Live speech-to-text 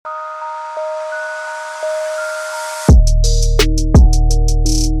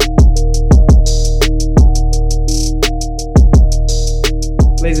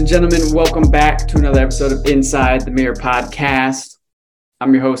gentlemen, welcome back to another episode of Inside the Mirror podcast.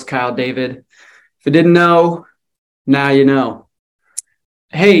 I'm your host, Kyle David. If you didn't know, now you know.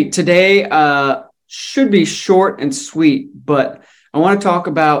 Hey, today should be short and sweet, but I want to talk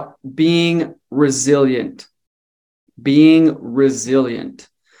about being resilient. Being resilient.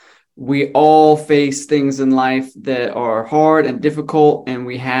 We all face things in life that are hard and difficult, and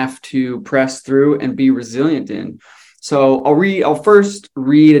we have to press through and be resilient in. So I'll first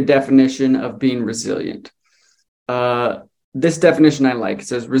read a definition of being resilient. This definition I like. It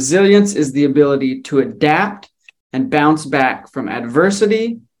says, resilience is the ability to adapt and bounce back from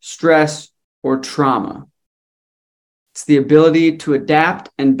adversity, stress, or trauma. It's the ability to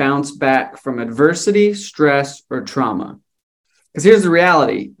adapt and bounce back from adversity, stress, or trauma. Because here's the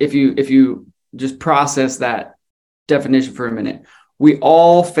reality. If you just process that definition for a minute, we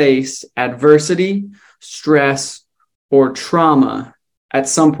all face adversity, stress, or trauma at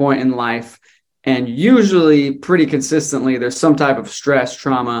some point in life. And usually pretty consistently, there's some type of stress,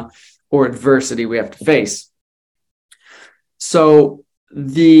 trauma, or adversity we have to face. So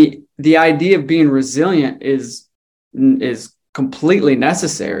the idea of being resilient is completely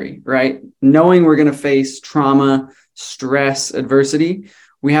necessary, right? Knowing we're going to face trauma, stress, adversity,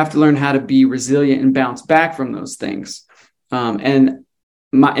 we have to learn how to be resilient and bounce back from those things. In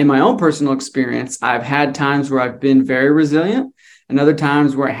my own personal experience, I've had times where I've been very resilient and other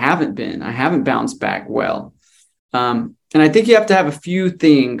times where I haven't bounced back well. And I think you have to have a few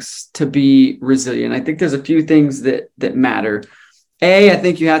things to be resilient. I think there's a few things that matter. I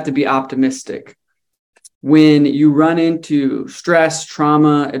think you have to be optimistic. When you run into stress,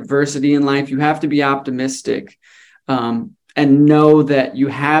 trauma, adversity in life, you have to be optimistic and know that you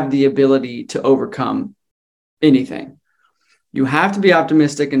have the ability to overcome anything. You have to be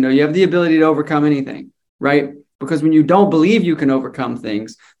optimistic and know you have the ability to overcome anything, right? Because when you don't believe you can overcome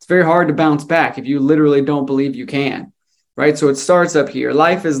things, it's very hard to bounce back if you literally don't believe you can, right? So it starts up here.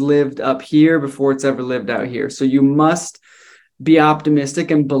 Life is lived up here before it's ever lived out here. So you must be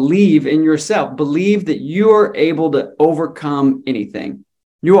optimistic and believe in yourself. Believe that you are able to overcome anything.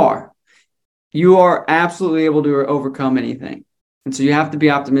 You are. You are absolutely able to overcome anything. And so you have to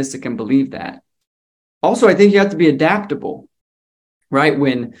be optimistic and believe that. Also, I think you have to be adaptable. Right?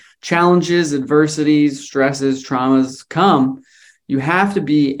 When challenges, adversities, stresses, traumas come, you have to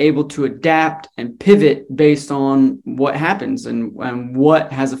be able to adapt and pivot based on what happens and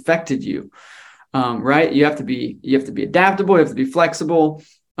what has affected you. Right? You have to be adaptable, you have to be flexible,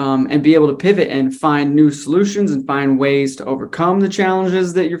 and be able to pivot and find new solutions and find ways to overcome the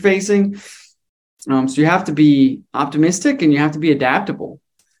challenges that you're facing. So you have to be optimistic and you have to be adaptable.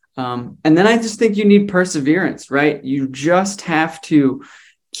 And then I just think you need perseverance, right? You just have to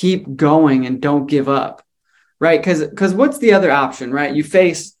keep going and don't give up, right? Because what's the other option, right? You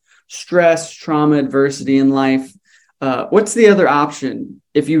face stress, trauma, adversity in life. What's the other option?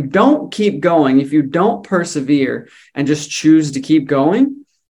 If you don't keep going, if you don't persevere and just choose to keep going,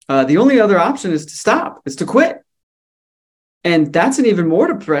 the only other option is to stop, is to quit. And that's an even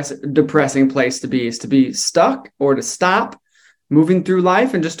more depressing place to be, is to be stuck or to stop moving through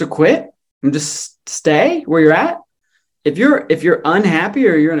life and just to quit and just stay where you're at. If you're unhappy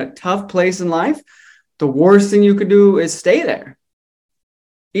or you're in a tough place in life, the worst thing you could do is stay there.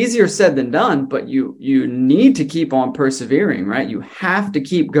 Easier said than done, but you need to keep on persevering, right? You have to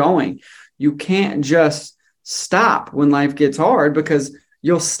keep going. You can't just stop when life gets hard because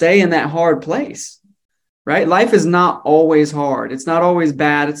you'll stay in that hard place, right? Life is not always hard. It's not always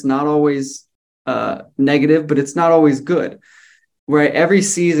bad. It's not always negative, but it's not always good. Where every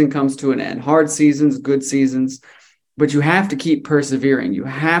season comes to an end, hard seasons, good seasons, but you have to keep persevering. You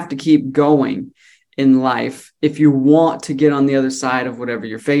have to keep going in life if you want to get on the other side of whatever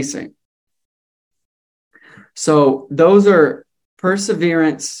you're facing. So those are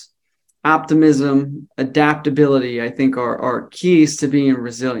perseverance, optimism, adaptability, I think are keys to being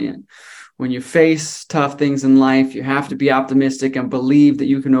resilient. When you face tough things in life, you have to be optimistic and believe that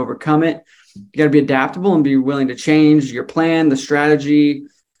you can overcome it. You got to be adaptable and be willing to change your plan, the strategy,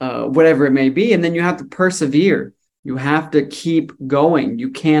 whatever it may be. And then you have to persevere. You have to keep going. You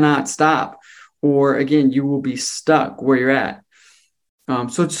cannot stop. Or again, you will be stuck where you're at.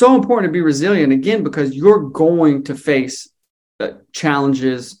 So it's so important to be resilient, again, because you're going to face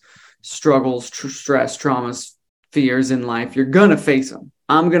challenges, struggles, stress, traumas, fears in life. You're going to face them.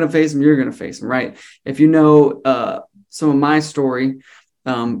 I'm going to face them. You're going to face them, right? If you know some of my story,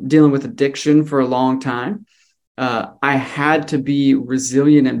 dealing with addiction for a long time, I had to be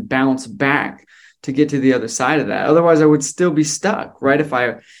resilient and bounce back to get to the other side of that. Otherwise, I would still be stuck, right? If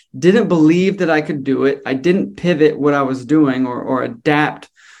I didn't believe that I could do it, I didn't pivot what I was doing or adapt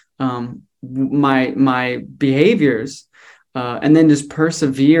my behaviors, and then just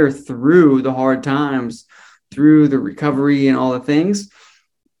persevere through the hard times, through the recovery and all the things,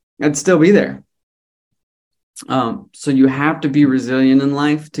 I'd still be there. So you have to be resilient in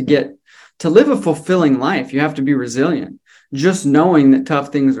life to live a fulfilling life. You have to be resilient. Just knowing that tough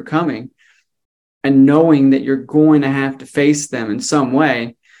things are coming and knowing that you're going to have to face them in some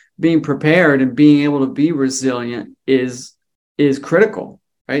way, being prepared and being able to be resilient is critical,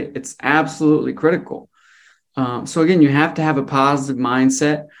 right? It's absolutely critical. So again, you have to have a positive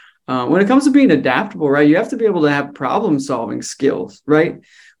mindset. When it comes to being adaptable, right, you have to be able to have problem-solving skills, right?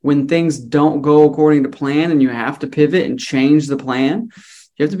 When things don't go according to plan and you have to pivot and change the plan,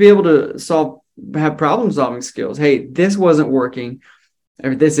 you have to be able to have problem-solving skills. Hey, this wasn't working,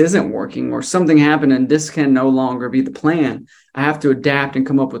 or this isn't working, or something happened and this can no longer be the plan. I have to adapt and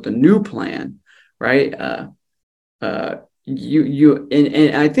come up with a new plan, right? And I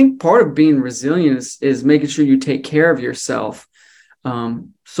think part of being resilient is making sure you take care of yourself,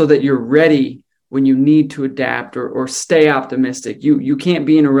 so that you're ready when you need to adapt or stay optimistic. You can't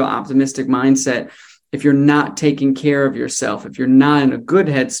be in a real optimistic mindset if you're not taking care of yourself, if you're not in a good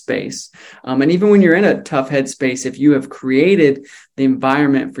headspace. And even when you're in a tough headspace, if you have created the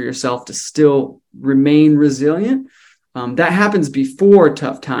environment for yourself to still remain resilient, that happens before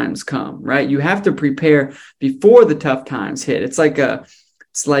tough times come, right? You have to prepare before the tough times hit. It's like a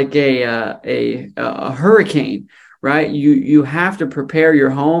hurricane, right? You have to prepare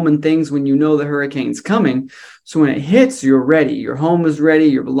your home and things when you know the hurricane's coming. So when it hits, you're ready. Your home is ready.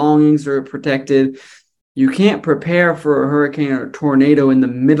 Your belongings are protected. You can't prepare for a hurricane or a tornado in the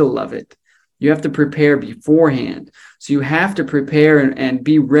middle of it. You have to prepare beforehand. So you have to prepare and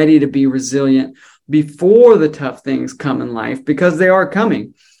be ready to be resilient before the tough things come in life, because they are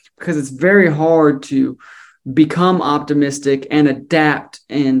coming. Because it's very hard to become optimistic and adapt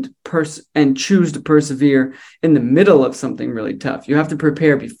and choose to persevere in the middle of something really tough. You have to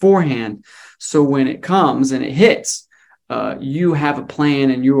prepare beforehand, so when it comes and it hits, you have a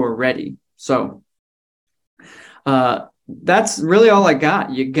plan and you are ready. So that's really all I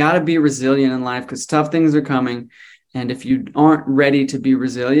got. You got to be resilient in life because tough things are coming. And if you aren't ready to be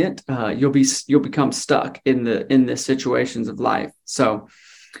resilient, you'll become stuck in the situations of life. So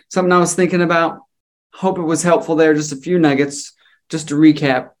something I was thinking about. Hope it was helpful there. Just a few nuggets. Just to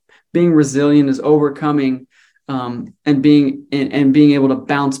recap, being resilient is overcoming and being able to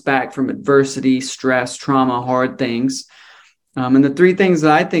bounce back from adversity, stress, trauma, hard things. And the three things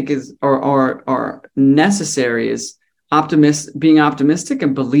that I think are necessary is being optimistic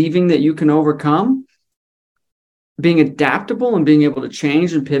and believing that you can overcome, being adaptable and being able to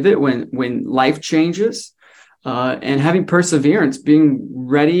change and pivot when life changes. And having perseverance, being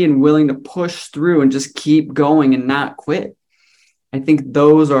ready and willing to push through and just keep going and not quit. I think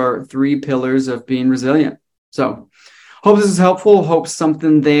those are three pillars of being resilient. So hope this is helpful. Hope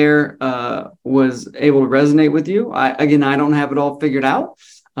something there was able to resonate with you. I don't have it all figured out,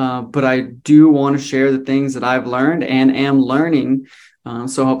 but I do want to share the things that I've learned and am learning.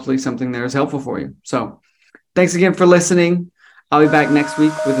 So hopefully something there is helpful for you. So thanks again for listening. I'll be back next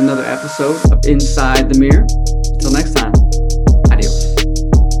week with another episode of Inside the Mirror. Until next time.